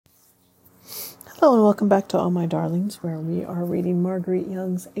Hello and welcome back to All My Darlings, where we are reading Marguerite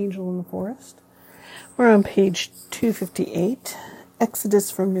Young's Angel in the Forest. We're on page 258,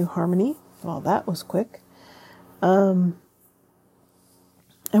 Exodus from New Harmony. Well, that was quick. And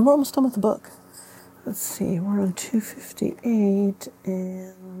we're almost done with the book. Let's see, we're on 258,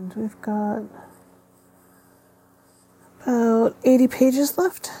 and we've got about 80 pages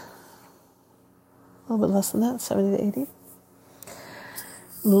left. A little bit less than that, 70 to 80.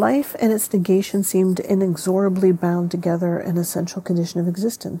 Life and its negation seemed inexorably bound together, an essential condition of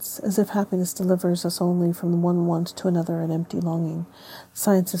existence, as if happiness delivers us only from the one want to another, an empty longing. The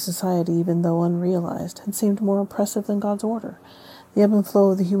science of society, even though unrealized, had seemed more oppressive than God's order. The ebb and flow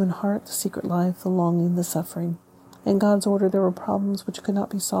of the human heart, the secret life, the longing, the suffering. In God's order there were problems which could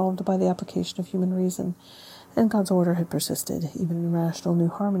not be solved by the application of human reason, and God's order had persisted, even in rational New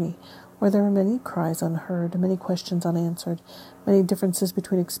Harmony, where there were many cries unheard, many questions unanswered, many differences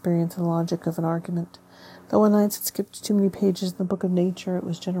between experience and logic of an argument. Though one night had skipped too many pages in the book of nature, it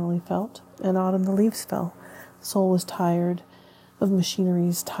was generally felt. In autumn the leaves fell. The soul was tired of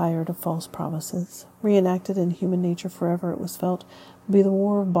machineries, tired of false promises. Reenacted in human nature forever, it was felt, would be the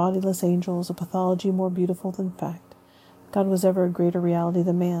war of bodiless angels, a pathology more beautiful than fact. God was ever a greater reality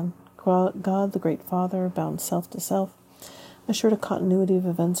than man. God, the great Father, bound self to self, assured a continuity of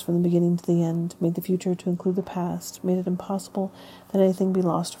events from the beginning to the end, made the future to include the past, made it impossible that anything be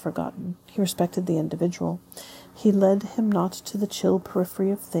lost or forgotten. He respected the individual. He led him not to the chill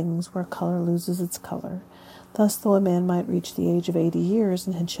periphery of things where color loses its color. Thus, though a man might reach the age of 80 years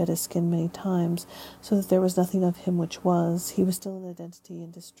and had shed his skin many times, so that there was nothing of him which was, he was still an identity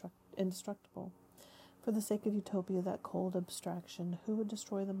indestructible. For the sake of utopia, that cold abstraction, who would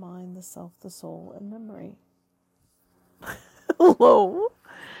destroy the mind, the self, the soul, and memory? Hello?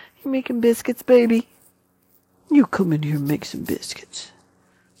 You making biscuits, baby? You come in here and make some biscuits.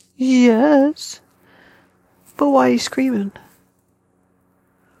 Yes. But why are you screaming?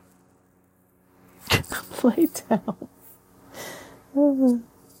 Lay down.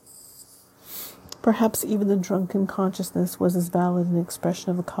 Perhaps even the drunken consciousness was as valid an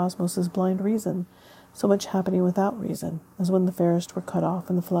expression of the cosmos as blind reason, so much happening without reason, as when the fairest were cut off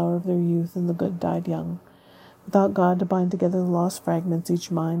in the flower of their youth and the good died young. Without God to bind together the lost fragments,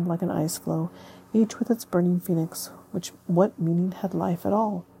 each mind like an ice floe, each with its burning phoenix, what meaning had life at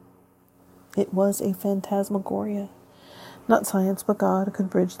all? It was a phantasmagoria. Not science but God could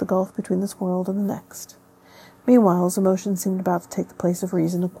bridge the gulf between this world and the next. Meanwhile, as emotion seemed about to take the place of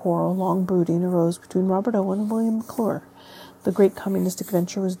reason, a quarrel, long brooding, arose between Robert Owen and William McClure. The great communistic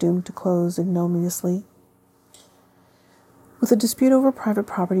venture was doomed to close ignominiously, with a dispute over private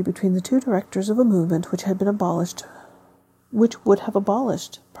property between the two directors of a movement which would have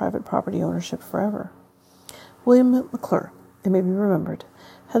abolished private property ownership forever. William McClure, it may be remembered,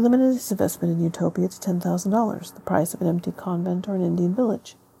 had limited his investment in Utopia to $10,000, the price of an empty convent or an Indian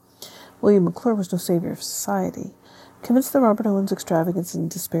village. William McClure was no savior of society. Convinced that Robert Owen's extravagance and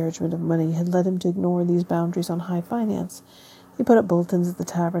disparagement of money had led him to ignore these boundaries on high finance, he put up bulletins at the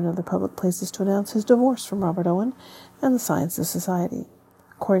tavern and other public places to announce his divorce from Robert Owen and the science of society.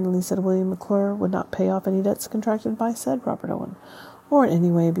 Accordingly, said William McClure, would not pay off any debts contracted by said Robert Owen, or in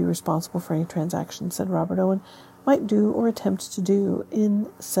any way be responsible for any transactions said Robert Owen might do or attempt to do in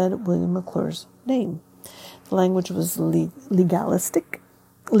said William McClure's name. The language was legalistic,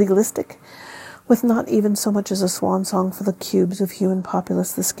 with not even so much as a swan song for the cubes of human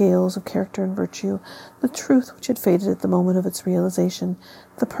populace, the scales of character and virtue, the truth which had faded at the moment of its realization,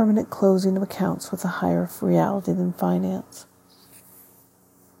 the permanent closing of accounts with a higher reality than finance.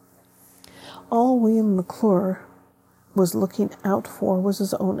 All William McClure was looking out for was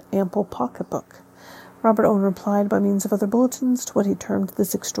his own ample pocketbook. Robert Owen replied by means of other bulletins to what he termed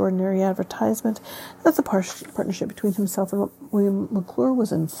this extraordinary advertisement, that the partnership between himself and William McClure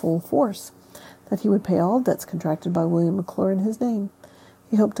was in full force, that he would pay all debts contracted by William McClure in his name.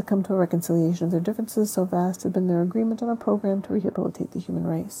 He hoped to come to a reconciliation of their differences, so vast had been their agreement on a program to rehabilitate the human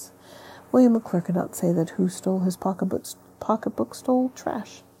race. William McClure could not say that who stole his pocketbook stole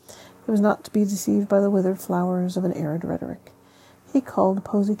trash. He was not to be deceived by the withered flowers of an arid rhetoric. He called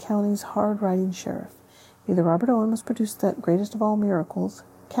Posey County's hard-riding sheriff. Either Robert Owen must produce that greatest of all miracles,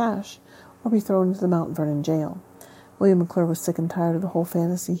 cash, or be thrown into the Mount Vernon jail. William McClure was sick and tired of the whole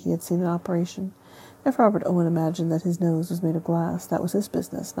fantasy he had seen in operation. If Robert Owen imagined that his nose was made of glass, that was his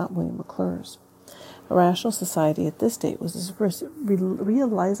business, not William McClure's. A rational society at this date was as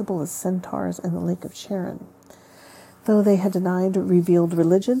realizable as centaurs in the Lake of Charon. Though they had denied revealed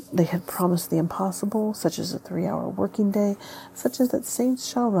religion, they had promised the impossible, such as a 3-hour working day, such as that saints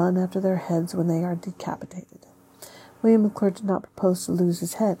shall run after their heads when they are decapitated. William McClure did not propose to lose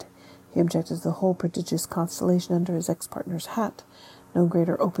his head. He objected to the whole prodigious constellation under his ex-partner's hat, no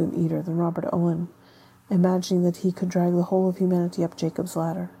greater opium eater than Robert Owen, imagining that he could drag the whole of humanity up Jacob's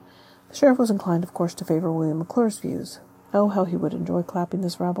ladder. The sheriff was inclined, of course, to favor William McClure's views. Oh, how he would enjoy clapping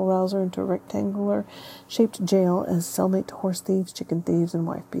this rabble-rouser into a rectangular-shaped jail as cellmate to horse thieves, chicken thieves, and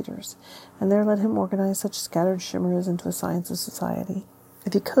wife-beaters, and there let him organize such scattered shimmers into a science of society.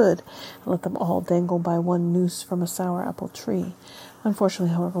 If he could, and let them all dangle by one noose from a sour apple tree.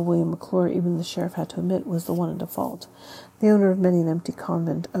 Unfortunately, however, William McClure, even the sheriff had to admit, was the one in default, the owner of many an empty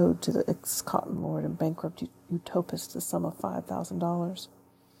convent owed to the ex-cotton lord and bankrupt utopist the sum of $5,000.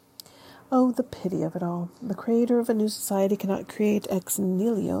 Oh, the pity of it all. The creator of a new society cannot create ex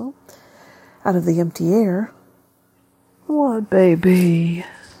nihilo out of the empty air. What, baby?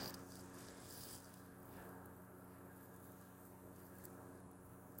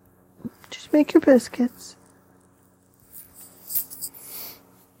 Just make your biscuits.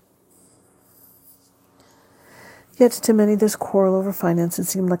 Yet to many this quarrel over finance had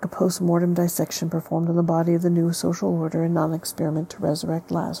seemed like a post-mortem dissection performed on the body of the new social order and non-experiment to resurrect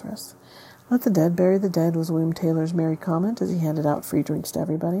Lazarus. Let the dead bury the dead was William Taylor's merry comment as he handed out free drinks to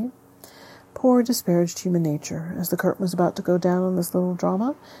everybody. Poor, disparaged human nature. As the curtain was about to go down on his little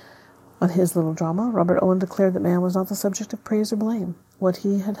drama, Robert Owen declared that man was not the subject of praise or blame. What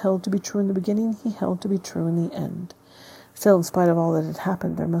he had held to be true in the beginning, he held to be true in the end. Still, in spite of all that had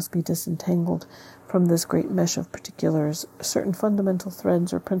happened, there must be disentangled from this great mesh of particulars certain fundamental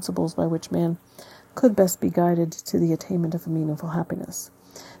threads or principles by which man could best be guided to the attainment of a meaningful happiness.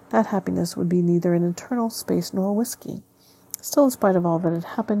 That happiness would be neither an eternal space nor whiskey. Still, in spite of all that had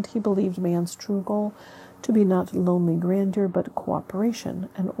happened, he believed man's true goal to be not lonely grandeur, but cooperation,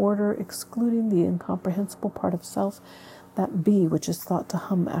 an order excluding the incomprehensible part of self, that bee which is thought to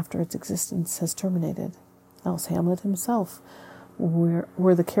hum after its existence has terminated. Else Hamlet himself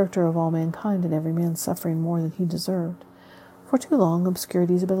were the character of all mankind, and every man suffering more than he deserved. For too long,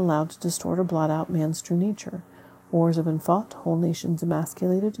 obscurities have been allowed to distort or blot out man's true nature. Wars have been fought, whole nations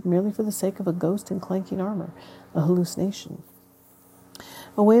emasculated, merely for the sake of a ghost in clanking armor, a hallucination.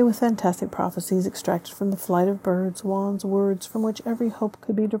 Away with fantastic prophecies extracted from the flight of birds, wands, words from which every hope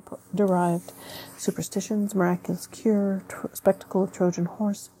could be derived, superstitions, miraculous cure, spectacle of Trojan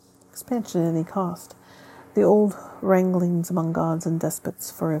horse, expansion at any cost. The old wranglings among gods and despots,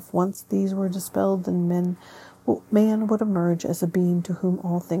 for if once these were dispelled, then man would emerge as a being to whom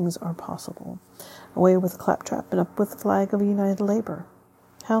all things are possible. Away with claptrap and up with the flag of united labor.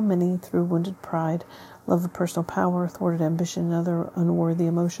 How many, through wounded pride, love of personal power, thwarted ambition, and other unworthy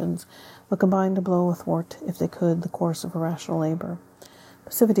emotions, would combine to blow athwart, if they could, the course of irrational labor.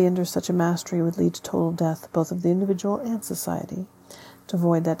 Passivity under such a mastery would lead to total death, both of the individual and society. To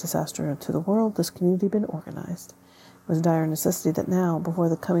avoid that disaster to the world, this community had been organized. It was a dire necessity that now, before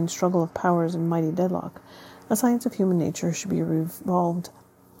the coming struggle of powers and mighty deadlock, a science of human nature should be evolved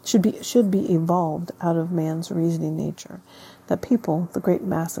out of man's reasoning nature, that people, the great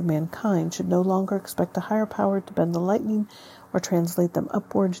mass of mankind, should no longer expect a higher power to bend the lightning or translate them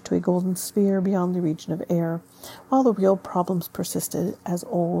upward to a golden sphere beyond the region of air, while the real problems persisted as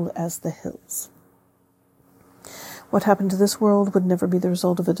old as the hills. What happened to this world would never be the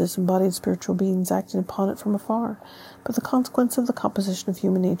result of a disembodied spiritual beings acting upon it from afar, but the consequence of the composition of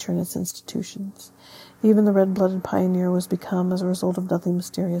human nature and its institutions. Even the red-blooded pioneer was become, as a result of nothing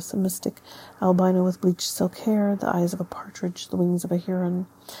mysterious, a mystic albino with bleached silk hair, the eyes of a partridge, the wings of a heron,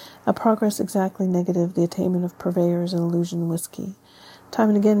 a progress exactly negative, the attainment of purveyors and illusion whiskey. Time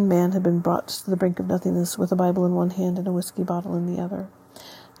and again man had been brought to the brink of nothingness with a Bible in one hand and a whiskey bottle in the other.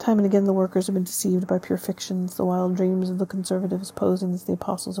 Time and again the workers have been deceived by pure fictions, the wild dreams of the conservatives posing as the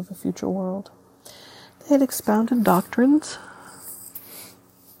apostles of a future world. They had expounded doctrines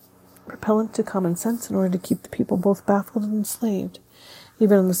repellent to common sense in order to keep the people both baffled and enslaved.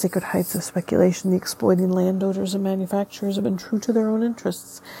 Even on the sacred heights of speculation, the exploiting landowners and manufacturers have been true to their own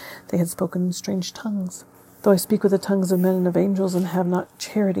interests. They had spoken in strange tongues. Though I speak with the tongues of men and of angels and have not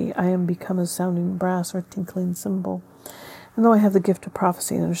charity, I am become as sounding brass or tinkling cymbal. And though I have the gift of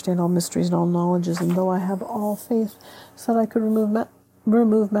prophecy and understand all mysteries and all knowledges, and though I have all faith so that I could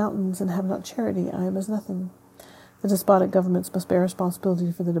remove mountains and have not charity, I am as nothing. The despotic governments must bear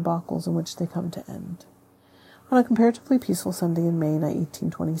responsibility for the debacles in which they come to end. On a comparatively peaceful Sunday in May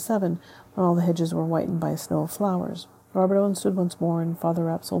 1827, when all the hedges were whitened by a snow of flowers, Robert Owen stood once more in Father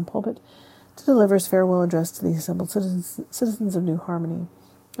Rapp's old pulpit to deliver his farewell address to the assembled citizens of New Harmony.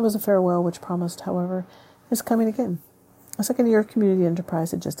 It was a farewell which promised, however, his coming again. A second year of community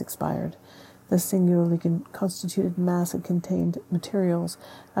enterprise had just expired. This singularly constituted mass had contained materials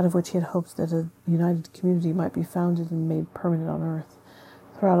out of which he had hoped that a united community might be founded and made permanent on earth.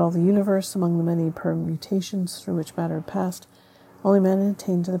 Throughout all the universe, among the many permutations through which matter had passed, only man had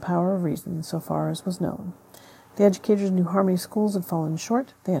attained to the power of reason, so far as was known. The educators in New Harmony schools had fallen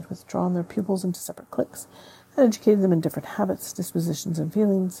short. They had withdrawn their pupils into separate cliques, had educated them in different habits, dispositions, and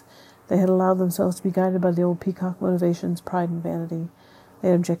feelings. They had allowed themselves to be guided by the old peacock motivations, pride and vanity. They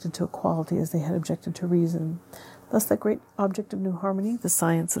had objected to equality as they had objected to reason. Thus that great object of New Harmony, the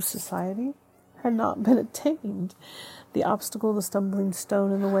science of society, had not been attained. The obstacle, the stumbling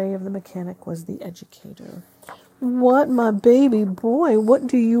stone in the way of the mechanic was the educator. What, my baby boy? What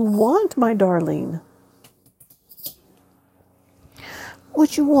do you want, my darling?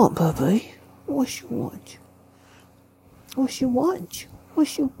 What you want, baby? What you want? What you want?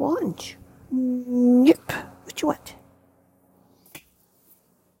 What you want? Yep. What you want?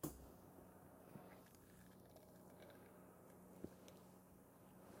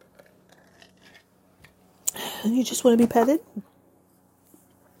 You just want to be petted?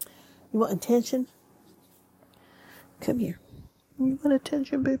 You want attention? Come here. You want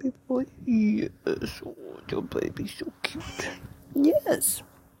attention, baby boy? Yes. Oh, your baby's so cute. Yes.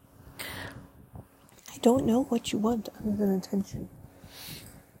 I don't know what you want other than attention.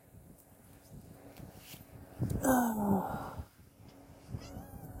 Oh.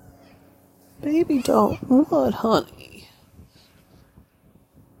 Baby doll. What, honey?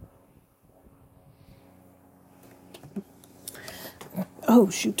 Oh,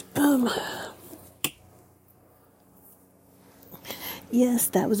 shoot. Yes,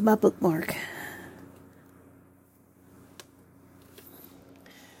 that was my bookmark.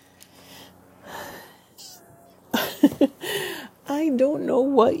 I don't know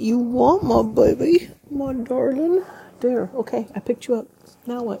what you want, my baby. My darling. There. Okay, I picked you up.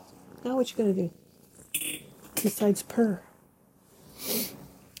 Now what? Now what you gonna do? Besides purr.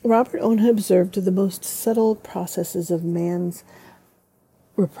 Robert Owen had observed the most subtle processes of man's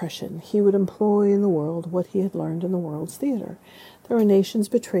repression. He would employ in the world what he had learned in the world's theater. There were nations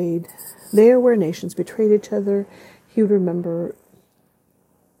betrayed. There where nations betrayed each other, he would remember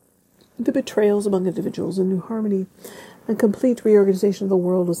the betrayals among individuals in New Harmony. A complete reorganization of the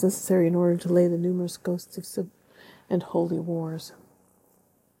world was necessary in order to lay the numerous ghosts of civil and holy wars.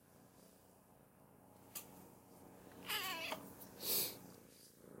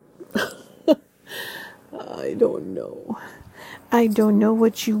 I don't know. I don't know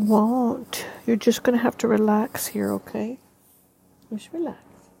what you want. You're just going to have to relax here, okay? Just relax.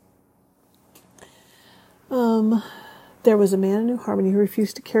 There was a man in New Harmony who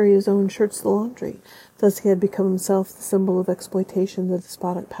refused to carry his own shirts to the laundry. Thus he had become himself the symbol of exploitation, the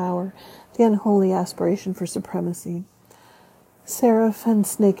despotic power, the unholy aspiration for supremacy. Seraph and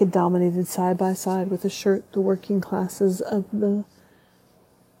Snake had dominated side by side with the shirt the working classes of the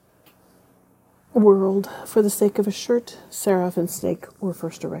world. For the sake of a shirt, Seraph and Snake were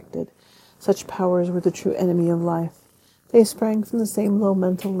first erected. Such powers were the true enemy of life. They sprang from the same low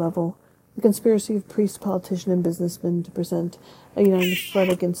mental level, the conspiracy of priest, politician, and businessmen to present a united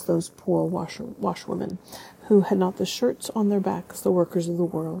front against those poor washwomen who had not the shirts on their backs, the workers of the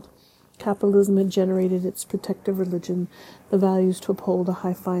world. Capitalism had generated its protective religion, the values to uphold a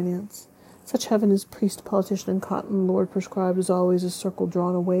high finance. Such heaven as priest, politician, and cotton lord prescribed is always a circle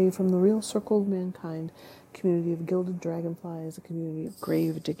drawn away from the real circle of mankind, a community of gilded dragonflies, a community of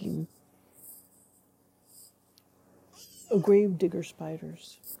grave digger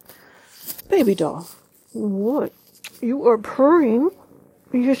spiders. Baby doll. What? You are purring.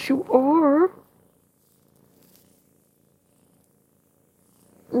 Yes, you are.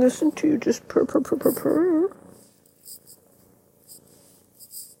 Listen to you just purr, purr, purr, purr, purr.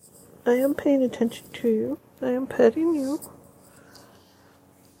 I am paying attention to you. I am petting you.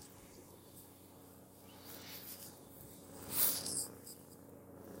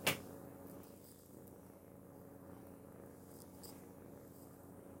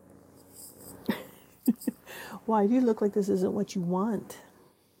 Why do you look like this isn't what you want?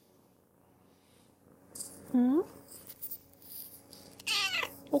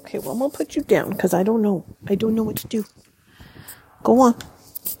 Okay, well, I'm going to put you down because I don't know. I don't know what to do. Go on.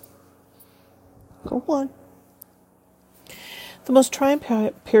 Go on. The most trying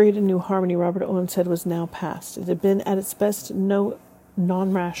period in New Harmony, Robert Owen said, was now past. It had been, at its best, no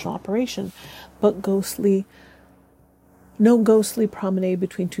non-rational operation, but no ghostly promenade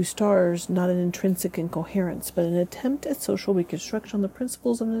between two stars, not an intrinsic incoherence, but an attempt at social reconstruction on the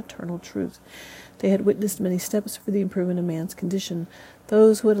principles of an eternal truth. They had witnessed many steps for the improvement of man's condition.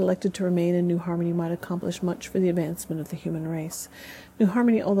 Those who had elected to remain in New Harmony might accomplish much for the advancement of the human race. New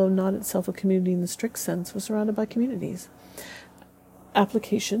Harmony, although not itself a community in the strict sense, was surrounded by communities.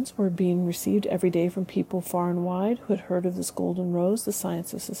 Applications were being received every day from people far and wide who had heard of this golden rose, the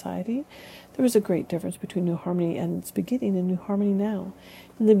science of society. There was a great difference between New Harmony and its beginning and New Harmony now.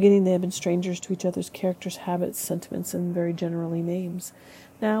 In the beginning they had been strangers to each other's characters, habits, sentiments, and very generally names.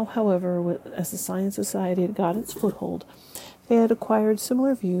 Now, however, as the science society had got its foothold, they had acquired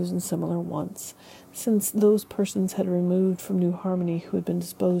similar views and similar wants. Since those persons had removed from New Harmony who had been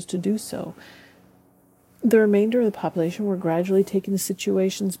disposed to do so, the remainder of the population were gradually taking the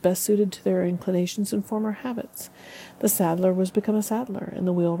situations best suited to their inclinations and former habits. The saddler was become a saddler, and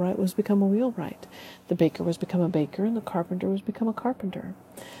the wheelwright was become a wheelwright. The baker was become a baker, and the carpenter was become a carpenter.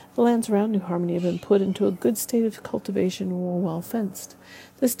 The lands around New Harmony had been put into a good state of cultivation and were well fenced.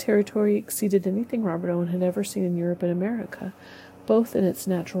 This territory exceeded anything Robert Owen had ever seen in Europe and America, both in its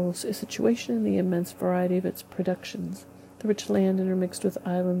natural situation and the immense variety of its productions. The rich land, intermixed with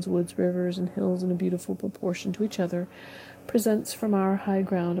islands, woods, rivers, and hills in a beautiful proportion to each other, presents from our high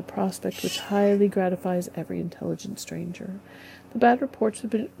ground a prospect which highly gratifies every intelligent stranger. The bad reports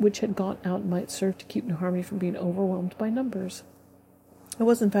which had gone out might serve to keep New Harmony from being overwhelmed by numbers. It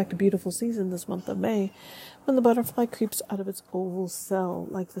was, in fact, a beautiful season, this month of May, when the butterfly creeps out of its oval cell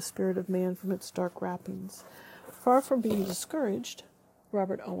like the spirit of man from its dark wrappings. Far from being discouraged,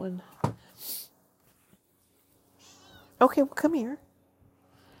 Robert Owen... Okay, well, come here.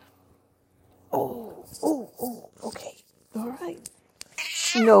 Oh, okay. All right.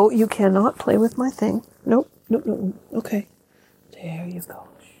 No, you cannot play with my thing. Nope. Okay. There you go.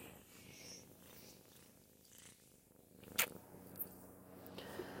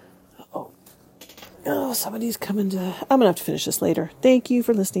 Oh, somebody's coming to... I'm going to have to finish this later. Thank you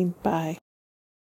for listening. Bye.